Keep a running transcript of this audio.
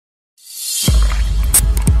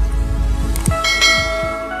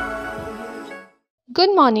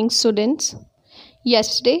Good morning, students.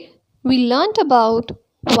 Yesterday, we learnt about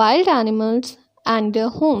wild animals and their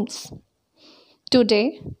homes.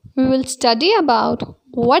 Today, we will study about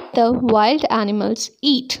what the wild animals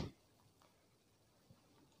eat.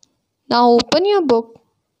 Now, open your book,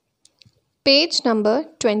 page number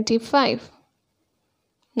 25.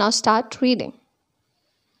 Now, start reading.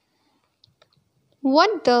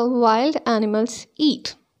 What the wild animals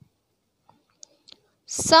eat.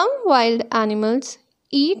 Some wild animals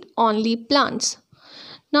eat only plants.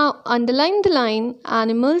 Now underline the line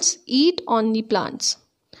animals eat only plants.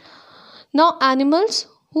 Now animals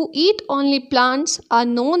who eat only plants are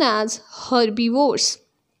known as herbivores.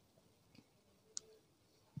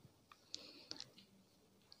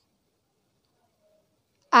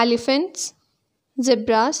 Elephants,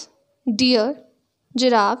 zebras, deer,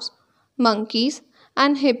 giraffes, monkeys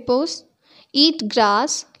and hippos eat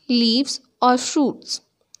grass, leaves or fruits.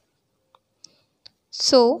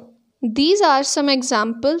 So, these are some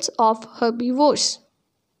examples of herbivores.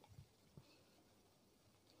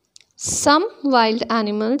 Some wild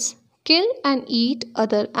animals kill and eat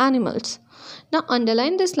other animals. Now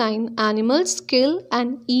underline this line, animals kill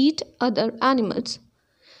and eat other animals.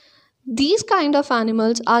 These kind of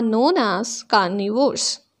animals are known as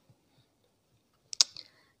carnivores.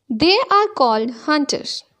 They are called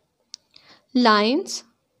hunters. Lions,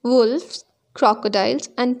 wolves, crocodiles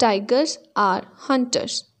and tigers are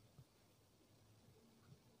hunters.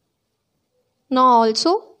 Now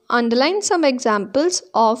also underline some examples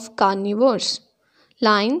of carnivores: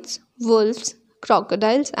 lions, wolves,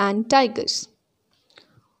 crocodiles and tigers.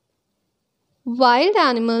 Wild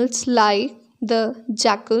animals like the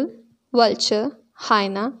jackal, vulture,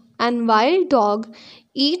 hyena and wild dog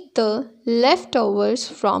eat the leftovers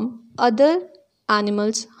from other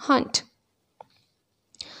animals' hunt.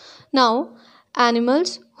 Now,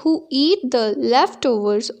 animals who eat the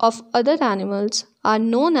leftovers of other animals are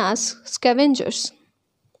known as scavengers.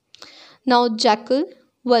 Now, jackal,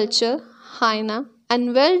 vulture, hyena,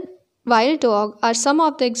 and wild dog are some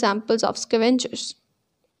of the examples of scavengers.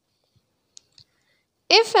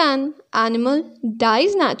 If an animal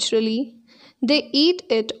dies naturally, they eat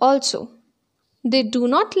it also. They do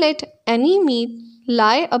not let any meat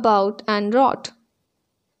lie about and rot.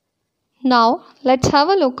 Now, let's have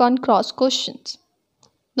a look on cross questions.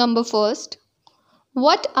 Number first,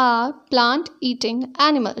 what are plant-eating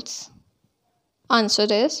animals? Answer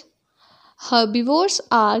is, herbivores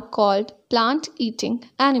are called plant-eating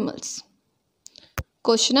animals.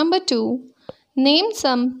 Question number 2, name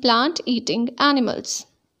some plant-eating animals.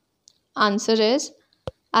 Answer is,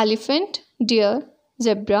 elephant, deer,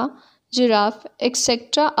 zebra, giraffe,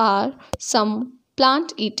 etc. are some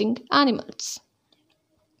plant-eating animals.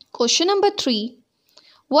 Question number 3,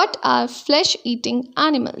 what are flesh-eating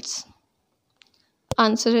animals?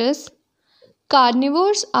 Answer is,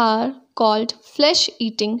 carnivores are called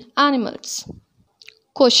flesh-eating animals.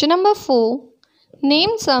 Question number 4,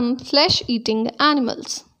 name some flesh-eating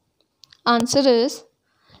animals. Answer is,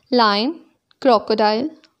 lion, crocodile,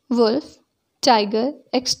 wolf, tiger,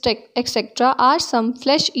 etc. are some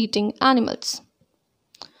flesh-eating animals.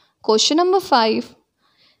 Question number 5,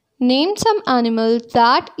 name some animals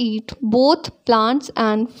that eat both plants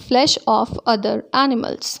and flesh of other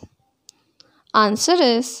animals. Answer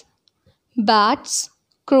is, bats,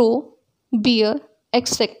 crow, bear,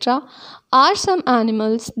 etc. are some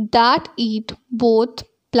animals that eat both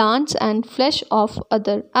plants and flesh of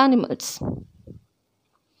other animals.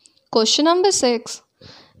 Question number 6,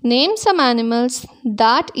 name some animals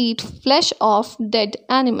that eat flesh of dead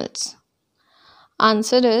animals.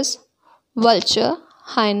 Answer is, vulture,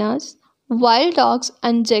 hyenas, wild dogs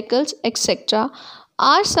and jackals etc.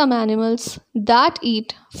 are some animals that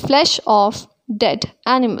eat flesh of dead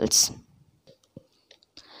animals.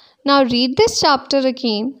 Now read this chapter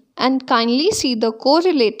again and kindly see the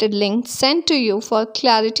correlated link sent to you for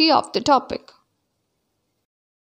clarity of the topic.